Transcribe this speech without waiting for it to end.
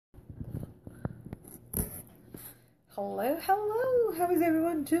Hello, hello. How is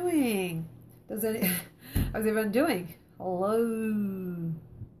everyone doing? How's everyone doing? Hello.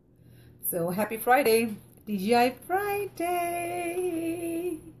 So happy Friday, TGI Friday.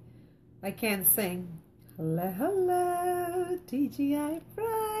 I can't sing. Hello, hello, TGI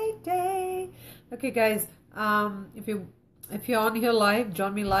Friday. Okay, guys. If you're on here live,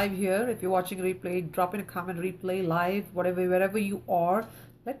 join me live here. If you're watching replay, drop in a comment, replay live, wherever you are.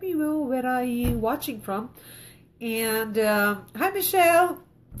 Let me know where are you watching from. And hi Michelle,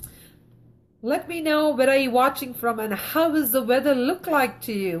 let me know where are you watching from and how does the weather look like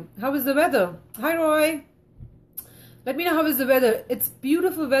to you? How is the weather? Hi Roy, let me know how is the weather. It's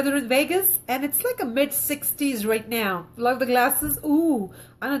beautiful weather in Vegas and it's like a mid-60s right now. Love the glasses. Ooh,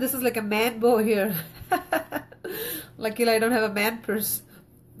 I know this is like a man bow here. Luckily I don't have a man purse,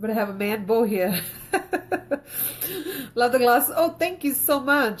 but I have a man bow here. Love the glasses. Oh, thank you so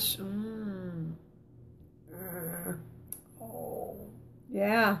much.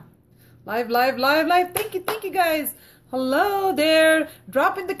 Yeah, live. Thank you guys. Hello there.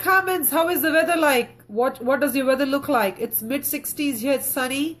 Drop in the comments. How is the weather like? What does your weather look like? It's mid-60s here. It's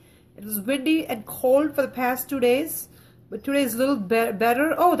sunny. It was windy and cold for the past 2 days, but today is a little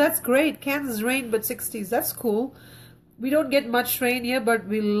better. Oh, that's great. Kansas rain, but 60s. That's cool. We don't get much rain here, but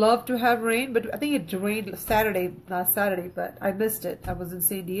we love to have rain. But I think it rained last Saturday, but I missed it. I was in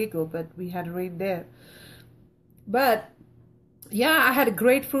San Diego, but we had rain there. But yeah, I had a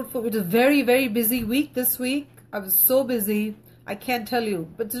great fruitful. It was a very, very busy week this week. I was so busy. I can't tell you,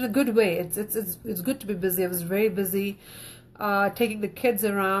 but it's in a good way. It's good to be busy. I was very busy, taking the kids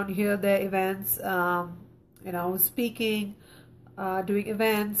around here, their events, speaking, doing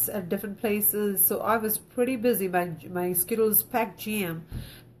events at different places. So I was pretty busy. My schedule was packed jam,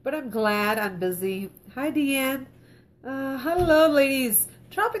 but I'm glad I'm busy. Hi, Deanne. Hello, ladies.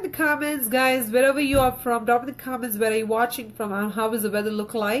 Drop in the comments, guys, wherever you are from. Drop in the comments where are you watching from and how does the weather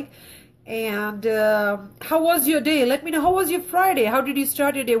look like. And how was your day? Let me know. How was your Friday? How did you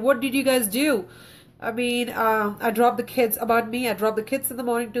start your day? What did you guys do? I mean, I dropped the kids, I dropped the kids in the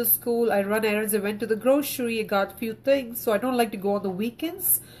morning to school. I run errands. I went to the grocery. I got a few things. So I don't like to go on the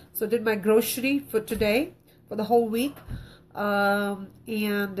weekends. So I did my grocery for today, for the whole week.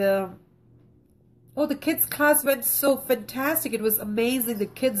 Oh, the kids' class went so fantastic. It was amazing. The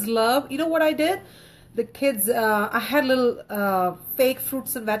kids love. You know what I did? The kids, I had little fake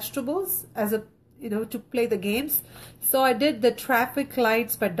fruits and vegetables as to play the games. So I did the traffic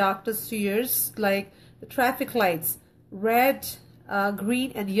lights by Dr. Sears, like the traffic lights, red,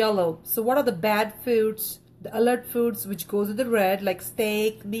 green, and yellow. So what are the bad foods, the alert foods, which goes in the red, like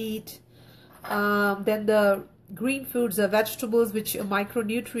steak, meat, then the green foods are vegetables, which are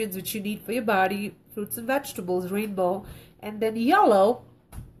micronutrients, which you need for your body, fruits and vegetables, rainbow. And then yellow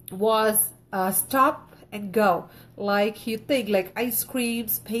was stop and go, like you think, like ice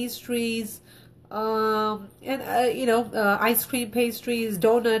creams, pastries, ice cream, pastries,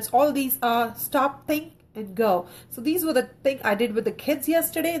 donuts. All these are stop, think, and go. So these were the thing I did with the kids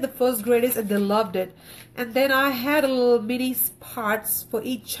yesterday, the first graders, and they loved it. And then I had a little mini pots for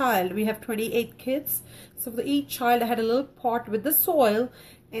each child. We have 28 kids, so for each child I had a little pot with the soil,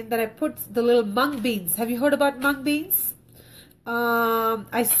 and then I put the little mung beans. Have you heard about mung beans?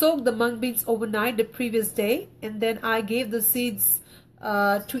 I soaked the mung beans overnight the previous day, and then I gave the seeds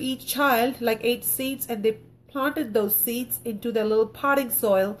to each child, like 8 seeds, and they planted those seeds into their little potting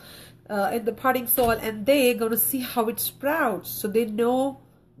soil, and they're going to see how it sprouts. So they know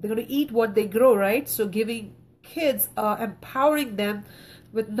they're going to eat what they grow, right? So giving kids, empowering them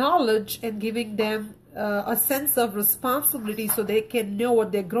with knowledge and giving them a sense of responsibility so they can know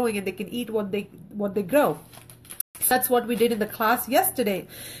what they're growing and they can eat what they grow. That's what we did in the class yesterday.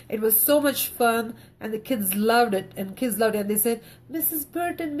 It was so much fun and the kids loved it. And they said, Mrs.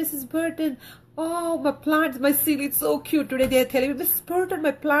 Burton, oh, my plant, my seedling, it's so cute. Today they're telling me, Mrs. Burton,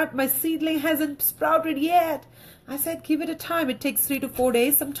 my seedling hasn't sprouted yet. I said, give it a time. It takes 3 to 4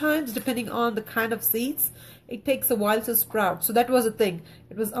 days sometimes, depending on the kind of seeds. It takes a while to sprout. So that was the thing.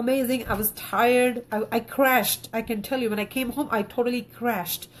 It was amazing. I was tired. I crashed. I can tell you, when I came home, I totally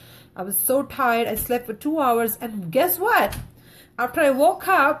crashed. I was so tired. I slept for 2 hours. And guess what? After I woke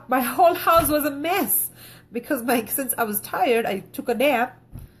up, my whole house was a mess. Because since I was tired, I took a nap.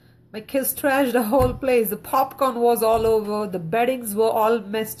 My kids trashed the whole place. The popcorn was all over. The beddings were all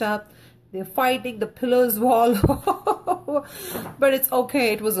messed up. They're fighting. The pillows were all over. But it's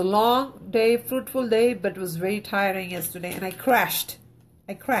okay. It was a long day, fruitful day, but it was very tiring yesterday. And I crashed.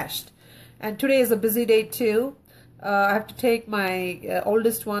 And today is a busy day too. I have to take my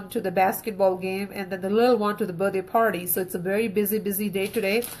oldest one to the basketball game and then the little one to the birthday party. So it's a very busy day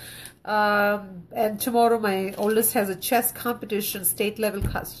today. And tomorrow my oldest has a chess competition, state level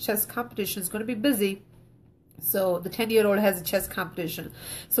chess competition. It's going to be busy. So the 10-year-old has a chess competition.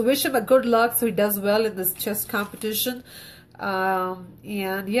 So wish him a good luck so he does well in this chess competition.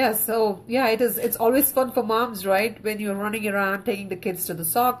 And yeah, so yeah, it's always fun for moms, right? When you're running around taking the kids to the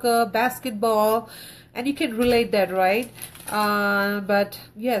soccer, basketball, and you can relate that, right? But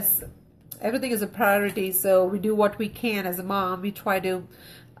yes, everything is a priority. So we do what we can as a mom. We try to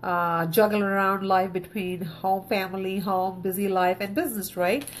juggle around life between home, family, home, busy life, and business,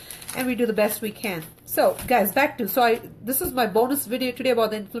 right? And we do the best we can. So guys, back to, this is my bonus video today about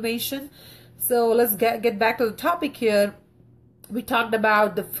the inflammation. So let's get back to the topic here. We talked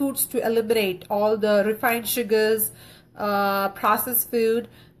about the foods to eliminate all the refined sugars, processed food,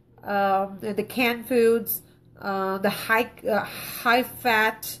 the canned foods, the high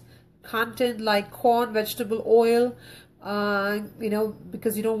fat content like corn, vegetable oil, you know,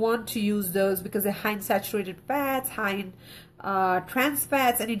 because you don't want to use those because they're high in saturated fats, high in trans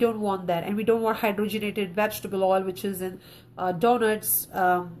fats, and you don't want that. And we don't want hydrogenated vegetable oil, which is in donuts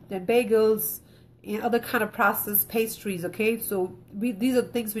and bagels and other kind of processed pastries. Okay, so these are the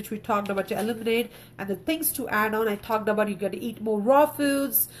things which we talked about to eliminate. And the things to add on, I talked about, you got to eat more raw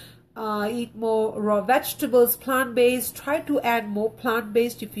foods, eat more raw vegetables, plant-based. Try to add more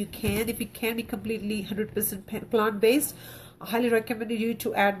plant-based if you can. If you can be completely 100% plant-based, I highly recommend you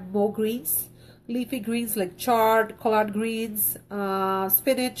to add more greens, leafy greens like chard, collard greens,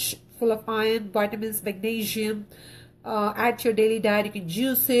 spinach, full of iron, vitamins, magnesium. Add to your daily diet. You can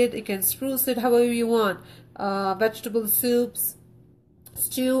juice it, you can spruce it however you want. Vegetable soups,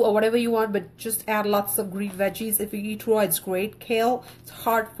 stew, or whatever you want, but just add lots of green veggies. If you eat raw, it's great. Kale, it's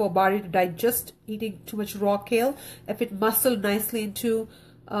hard for body to digest eating too much raw kale. If it muscled nicely into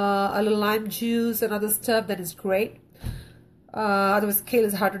a little lime juice and other stuff, then it's great. Otherwise kale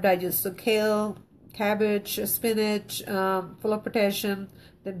is hard to digest. So kale, cabbage, spinach, full of potassium.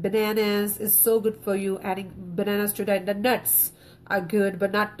 Then bananas is so good for you. Adding bananas to diet. The nuts are good,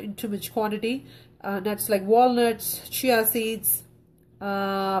 but not in too much quantity. Nuts like walnuts, chia seeds,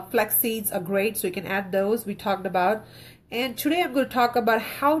 flax seeds are great, so you can add those. We talked about. And today I'm going to talk about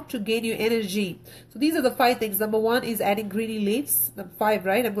how to gain your energy. So these are the 5 things. Number 1 is adding greeny leaves. Number 5,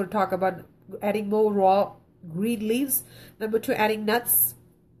 right? I'm going to talk about adding more raw green leaves. Number 2, adding nuts.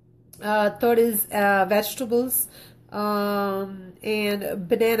 Third is vegetables. And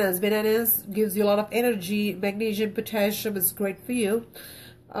bananas gives you a lot of energy. Magnesium, potassium is great for you.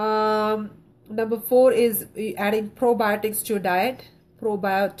 Number 4 is adding probiotics to your diet.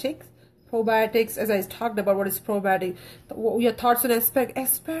 Probiotics, as I talked about, what is probiotic? Your thoughts on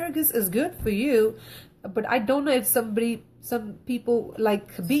asparagus is good for you, but I don't know if some people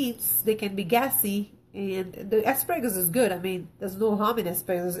like beets, they can be gassy. And the asparagus is good. I mean, there's no harm in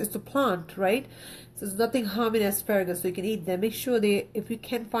asparagus. It's a plant, right? So there's nothing harm in asparagus, so you can eat them. Make sure if you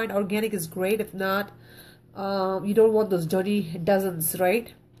can find organic is great. If not, you don't want those dirty dozens,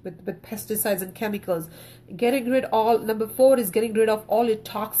 right? With pesticides and chemicals. Number 4 is getting rid of all your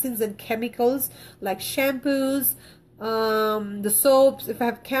toxins and chemicals like shampoos, the soaps. If I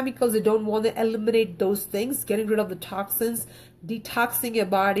have chemicals, you don't want to eliminate those things. Getting rid of the toxins, detoxing your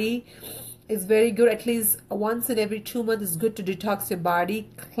body is very good. At least once in every 2 months is good to detox your body,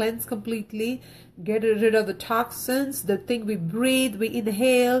 cleanse completely, get rid of the toxins, the thing we breathe, we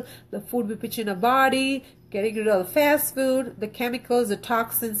inhale, the food we put in our body, getting rid of the fast food, the chemicals, the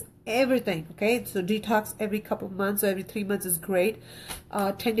toxins, everything. Okay, so detox every couple of months or every 3 months is great.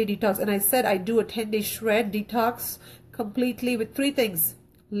 10-day detox, and I said I do a 10-day shred detox completely with 3 things: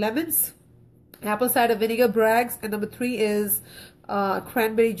 lemons, apple cider vinegar brags, and number 3 is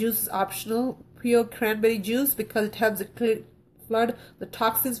cranberry juice is optional. Pure cranberry juice, because it helps it flood the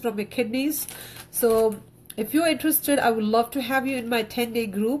toxins from your kidneys. So if you're interested, I would love to have you in my 10-day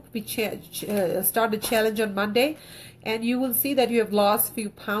group. We start the challenge on Monday, and you will see that you have lost a few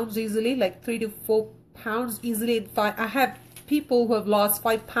pounds easily, like 3 to 4 pounds easily in 5. I have people who have lost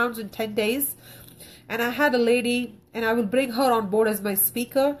 5 pounds in 10 days, and I had a lady, and I will bring her on board as my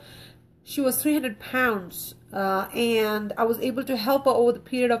speaker. She was 300 pounds, and I was able to help her over the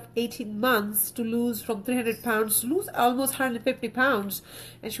period of 18 months to lose from 300 pounds to lose almost 150 pounds.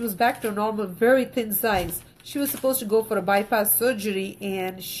 And she was back to a normal, very thin size. She was supposed to go for a bypass surgery,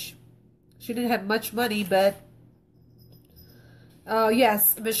 and she didn't have much money, but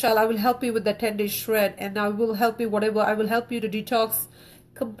yes, Michelle, I will help you with the 10-day shred, and I will help you I will help you to detox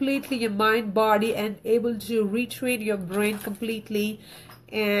completely your mind, body, and able to retrain your brain completely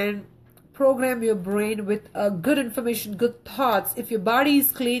and program your brain with good information, good thoughts. If your body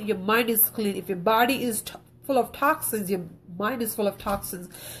is clean, your mind is clean. If your body is full of toxins, your mind is full of toxins.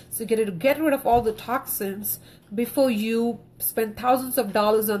 So you got to get rid of all the toxins before you spend thousands of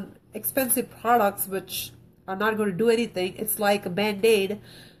dollars on expensive products which are not going to do anything. It's like a band-aid,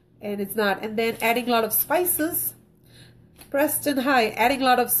 and it's not. And then adding a lot of spices. Preston, hi. Adding a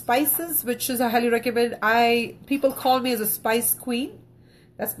lot of spices, which is I highly recommend. People call me as a spice queen.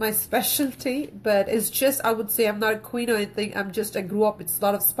 That's my specialty, but it's just, I would say I'm not a queen or anything. I grew up with a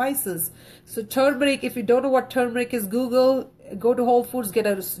lot of spices. So turmeric, if you don't know what turmeric is, Google, go to Whole Foods, get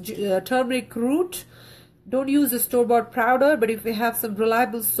a turmeric root. Don't use the store-bought powder, but if you have some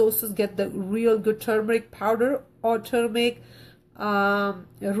reliable sources, get the real good turmeric powder or turmeric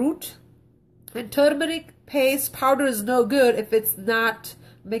root. And turmeric paste powder is no good if it's not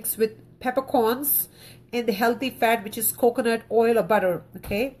mixed with peppercorns and the healthy fat, which is coconut oil or butter,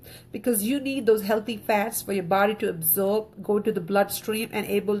 okay? Because you need those healthy fats for your body to absorb, go to the bloodstream, and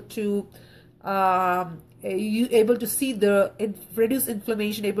able to see reduce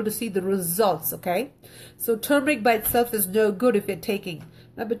inflammation, able to see the results, okay? So turmeric by itself is no good if you're taking.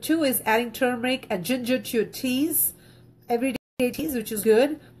 Number 2 is adding turmeric and ginger to your teas, everyday teas, which is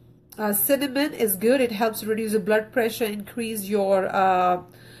good. Cinnamon is good. It helps reduce the blood pressure, increase your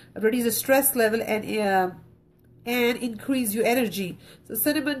reduce the stress level, and increase your energy. So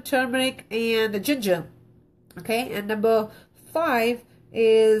cinnamon, turmeric, and ginger. Okay, and number 5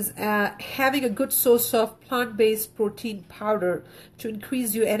 is having a good source of plant-based protein powder to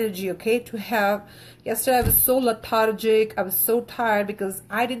increase your energy. Okay, yesterday I was so lethargic, I was so tired because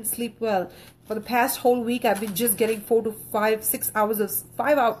I didn't sleep well. For the past whole week, I've been just getting 4 to 5, 6 hours of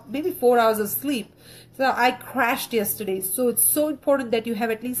 5 hours, maybe 4 hours of sleep. So I crashed yesterday. So it's so important that you have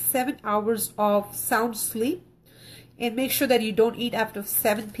at least 7 hours of sound sleep, and make sure that you don't eat after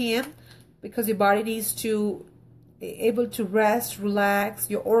 7 p.m. because your body needs to able to rest, relax.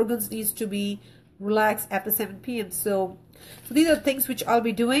 Your organs needs to be relaxed after 7 p.m. So these are things which I'll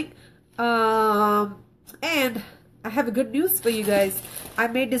be doing. And I have a good news for you guys. I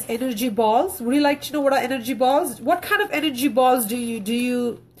made these energy balls. Would you like to know what are energy balls? What kind of energy balls do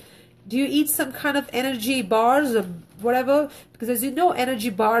you eat some kind of energy bars or whatever? Because as you know,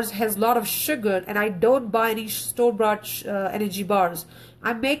 energy bars has a lot of sugar, and I don't buy any store-bought energy bars.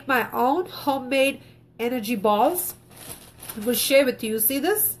 I make my own homemade energy balls. I will share with you. See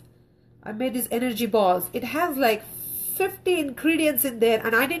this? I made these energy balls. It has like 50 ingredients in there,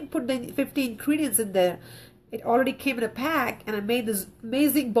 and I didn't put the 50 ingredients in there. It already came in a pack, and I made this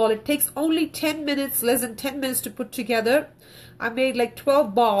amazing ball. It takes only 10 minutes, less than 10 minutes to put together. I made like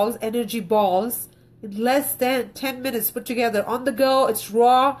 12 balls, energy balls, in less than 10 minutes put together. On the go, it's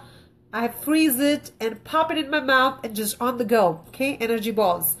raw. I freeze it and pop it in my mouth and just on the go. Okay, energy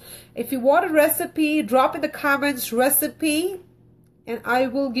balls. If you want a recipe, drop in the comments recipe, and I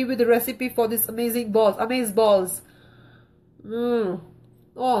will give you the recipe for this amazing balls. Amazing balls. Oh.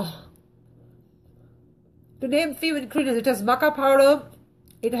 To name few ingredients, it has maca powder,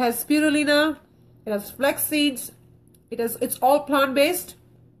 it has spirulina, it has flax seeds, it's all plant-based.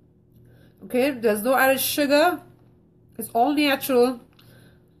 Okay, there's no added sugar. It's all natural,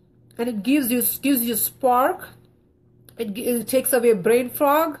 and it gives you spark. It takes away brain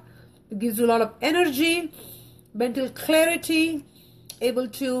fog. It gives you a lot of energy, mental clarity, able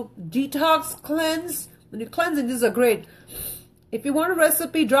to detox, cleanse. When you're cleansing, these are great. If you want a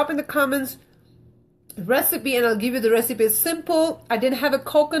recipe, drop in the comments recipe and I'll give you the recipe. It's simple. I didn't have a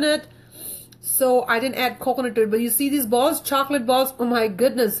coconut, so I didn't add coconut to it. But you see these balls, chocolate balls, oh my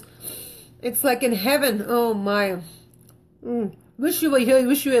goodness, it's like in heaven. Oh my, wish you were here,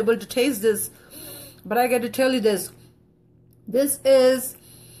 wish you were able to taste this. But I got to tell you this is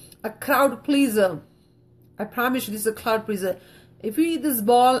a crowd pleaser. I promise you, this is a crowd pleaser. If you eat this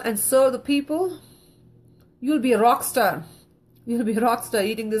ball and serve the people, you'll be a rock star. You'll be a rock star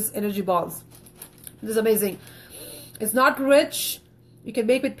eating these energy balls. This is amazing. It's not rich. You can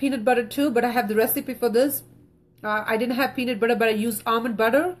make with peanut butter too, but I have the recipe for this. I didn't have peanut butter, but I used almond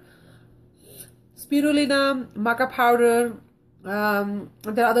butter, spirulina, maca powder. There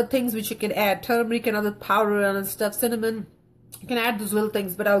are other things which you can add, turmeric and other powder and stuff, cinnamon. You can add those little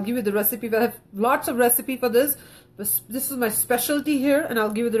things, but I'll give you the recipe. I have lots of recipe for this. This is my specialty here, and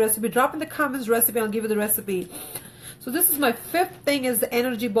I'll give you the recipe. Drop in the comments recipe, I'll give you the recipe. So this is my 5th thing, is the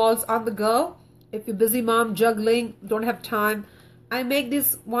energy balls on the go. If you're busy mom, juggling, don't have time, I make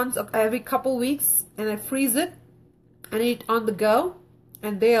this once every couple weeks, and I freeze it and eat on the go,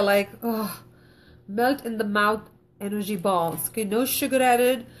 and they are like, oh, melt in the mouth energy balls. Okay, no sugar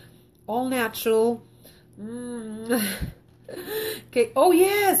added, all natural. Okay, oh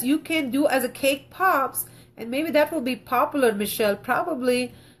yes, you can do as a cake pops, and maybe that will be popular, Michelle.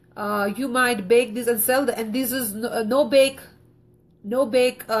 Probably You might bake this and sell the, and this is no bake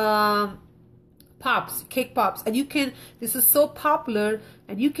pops, cake pops, and you can, this is so popular,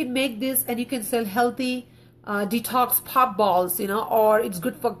 and you can make this and you can sell healthy detox pop balls, you know, or it's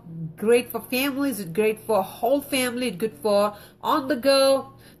good for, great for families, it's great for whole family, it's good for on the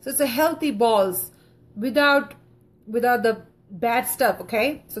go. So it's a healthy balls without the bad stuff.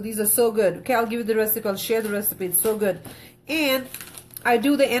 Okay, so these are so good. Okay, I'll give you the recipe, I'll share the recipe, it's so good. And I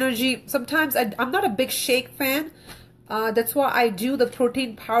do the energy. Sometimes I'm not a big shake fan. That's why I do the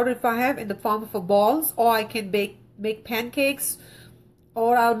protein powder if I have in the form of a balls, or I can make pancakes,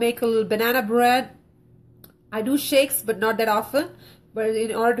 or I'll make a little banana bread. I do shakes, but not that often. But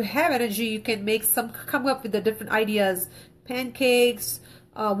in order to have energy, you can make some, come up with the different ideas. Pancakes,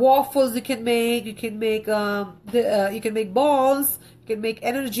 waffles you can make. You can make you can make balls. You can make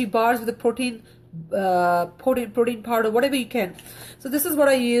energy bars with the protein powder, whatever you can. So this is what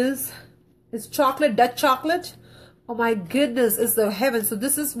I use. It's chocolate, Dutch chocolate. Oh my goodness, it's the heaven. So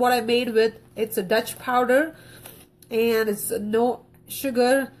this is what I made with, it's a Dutch powder, and it's no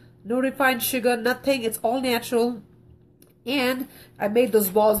sugar, no refined sugar, nothing. It's all natural. And I made those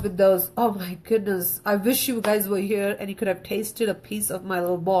balls with those. Oh my goodness, I wish you guys were here and you could have tasted a piece of my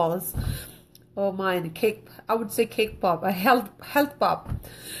little balls. Oh my, cake, I would say cake pop, a health pop.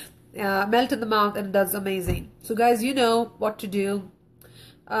 Melt in the mouth, and that's amazing. So guys, you know what to do.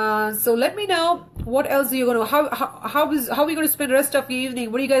 So let me know what else are you gonna, how are we gonna spend the rest of the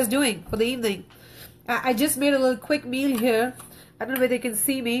evening? What are you guys doing for the evening? I just made a little quick meal here. I don't know whether they can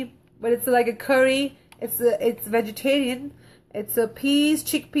see me, but it's like a curry. It's vegetarian. It's a peas,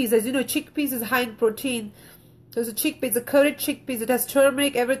 chickpeas. As you know, chickpeas is high in protein. So it's a chickpea. It's a curried chickpeas. It has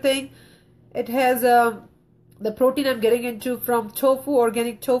turmeric, everything. It has the protein I'm getting into from tofu,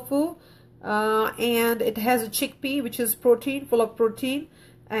 organic tofu, and it has a chickpea, which is protein, full of protein.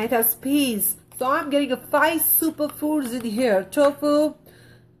 And it has peas. So I'm getting 5 superfoods in here. Tofu,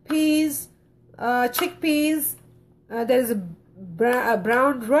 peas, chickpeas. There is a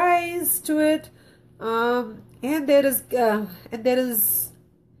brown rice to it. And there is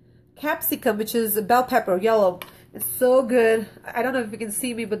capsicum, which is bell pepper, yellow. It's so good. I don't know if you can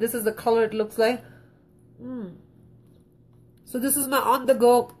see me, but this is the color it looks like. So this is my on the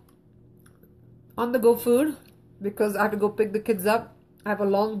go food, because I have to go pick the kids up. I have a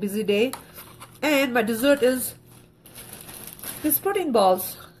long busy day, and my dessert is these protein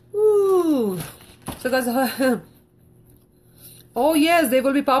balls. Ooh. So guys, oh yes, they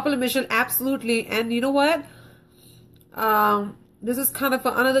will be popular, Michelle, absolutely. And you know what, this is kind of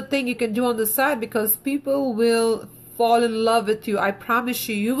another thing you can do on the side, because people will fall in love with you. I promise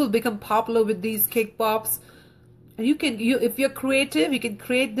you, you will become popular with these cake pops. And if you're creative, you can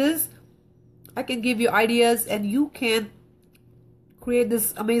create this. I can give you ideas, and you can create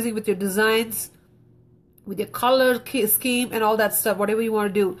this amazing with your designs, with your color scheme and all that stuff, whatever you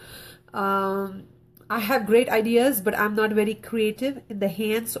want to do. I have great ideas, but I'm not very creative in the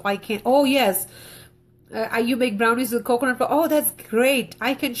hands, so I can't. Oh yes, you make brownies with coconut flour. Oh, that's great.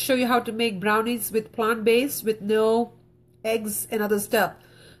 I can show you how to make brownies with plant-based, with no eggs and other stuff.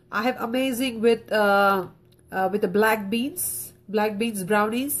 I have amazing with the black beans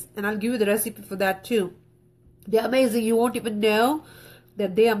brownies, and I'll give you the recipe for that too. They're amazing. You won't even know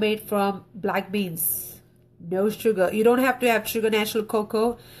that they are made from black beans. No sugar. You don't have to have sugar, natural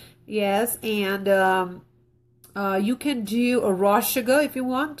cocoa. Yes, and you can do a raw sugar if you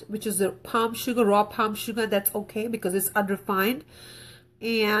want, which is the palm sugar, raw palm sugar. That's okay because it's unrefined.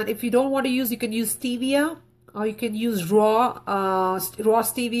 And if you don't want to use, you can use stevia, or you can use raw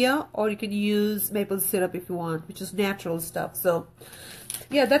stevia, or you can use maple syrup if you want, which is natural stuff. So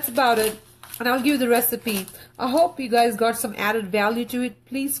yeah, that's about it. And I'll give you the recipe. I hope you guys got some added value to it.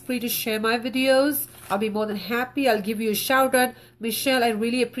 Please free to share my videos. I'll be more than happy. I'll give you a shout out. Michelle, I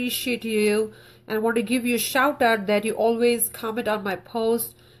really appreciate you. And I want to give you a shout out that you always comment on my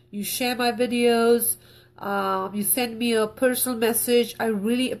posts. You share my videos. You send me a personal message. I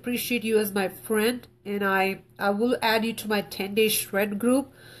really appreciate you as my friend. And I will add you to my 10-day shred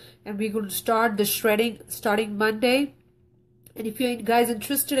group. And we're going to start the shredding starting Monday. And if you guys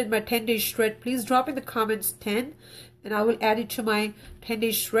interested in my 10-day shred, please drop in the comments 10, and I will add it to my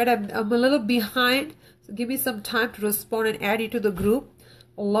 10-day shred. I'm a little behind, so give me some time to respond and add you to the group.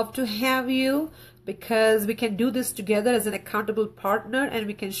 I'd love to have you, because we can do this together as an accountable partner, and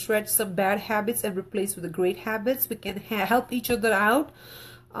we can shred some bad habits and replace with the great habits. We can help each other out.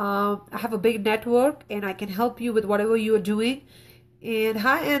 I have a big network, and I can help you with whatever you are doing. And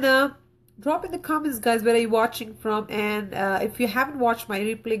hi, Anna. Drop in the comments, guys, where are you watching from, and if you haven't watched my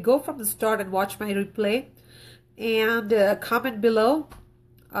replay, go from the start and watch my replay, and comment below.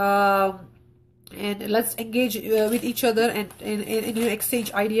 And let's engage with each other and you know,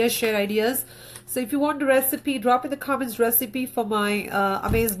 exchange ideas, share ideas. So if you want the recipe, drop in the comments recipe for my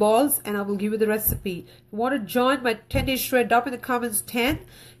amaze balls, and I will give you the recipe. If you want to join my 10-day shred, drop in the comments 10,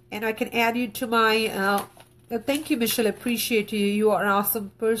 and I can add you to my thank you, Michelle. I appreciate you. You are an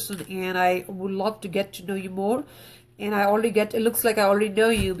awesome person, and I would love to get to know you more. And I already get, it looks like I already know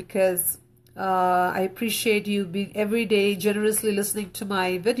you, because I appreciate you being every day generously listening to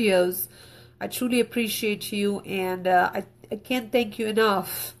my videos. I truly appreciate you, and I can't thank you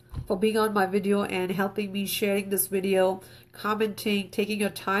enough for being on my video and helping me, sharing this video, commenting, taking your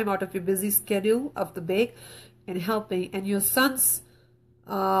time out of your busy schedule of the bake, and helping. And your son's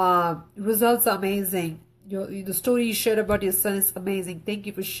results are amazing. The story you shared about your son is amazing. Thank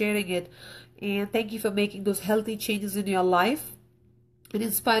you for sharing it, and thank you for making those healthy changes in your life and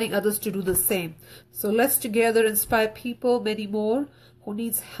inspiring others to do the same. So let's together inspire people, many more, who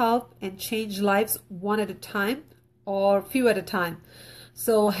needs help, and change lives one at a time or few at a time.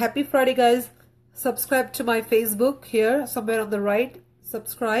 So happy Friday, guys. Subscribe to my Facebook here, somewhere on the right.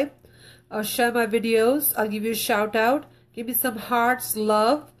 Subscribe. Share my videos. I'll give you a shout out. Give me some hearts,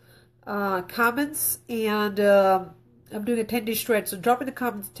 love, comments, and I'm doing a 10-day shred. So drop in the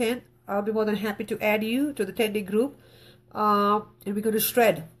comments 10. I'll be more than happy to add you to the 10-day group. And we're going to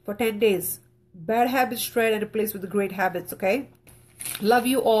shred for 10 days. Bad habits shred and replace with the great habits, okay? Love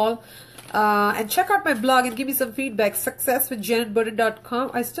you all. And check out my blog and give me some feedback.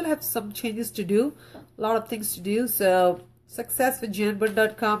 successwithjanetburton.com. I still have some changes to do, a lot of things to do. So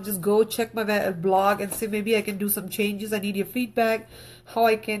successwithjanetburton.com. Just go check my blog and see, maybe I can do some changes. I need your feedback, how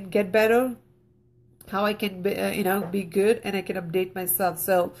I can get better, how I can be, be good, and I can update myself.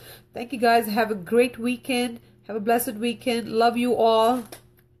 So thank you, guys. Have a great weekend. Have a blessed weekend. Love you all,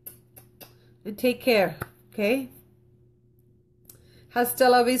 and take care. Okay. Hasta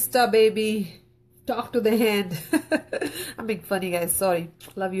la vista, baby. Talk to the hand. I'm being funny, guys. Sorry.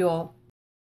 Love you all.